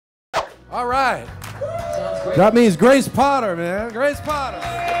All right. That means Grace Potter, man. Grace Potter.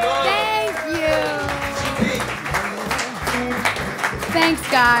 Thank you. Thanks,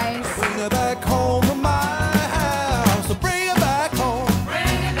 guys. Bring her back home to my house. So bring her back home. Bring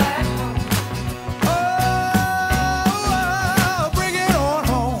it back home. Oh, bring it on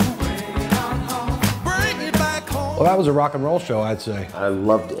home. Bring it on home. Bring it back home. Well, that was a rock and roll show, I'd say. I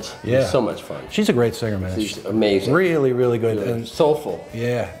loved it. Yeah. It was so much fun. She's a great singer, man. She's amazing. Really, really good. Really And soulful.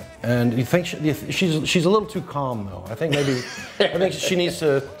 yeah. And you think she's a little too calm, though. I think maybe she needs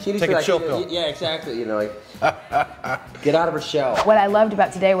to take a chill pill. Yeah, exactly. You know, like get out of her shell. What I loved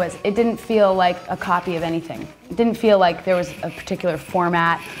about today was it didn't feel like a copy of anything. It didn't feel like there was a particular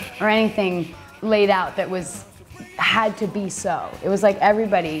format or anything laid out that had to be so. It was like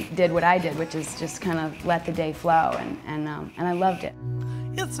everybody did what I did, which is just kind of let the day flow, and I loved it.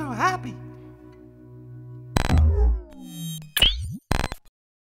 It's so happy.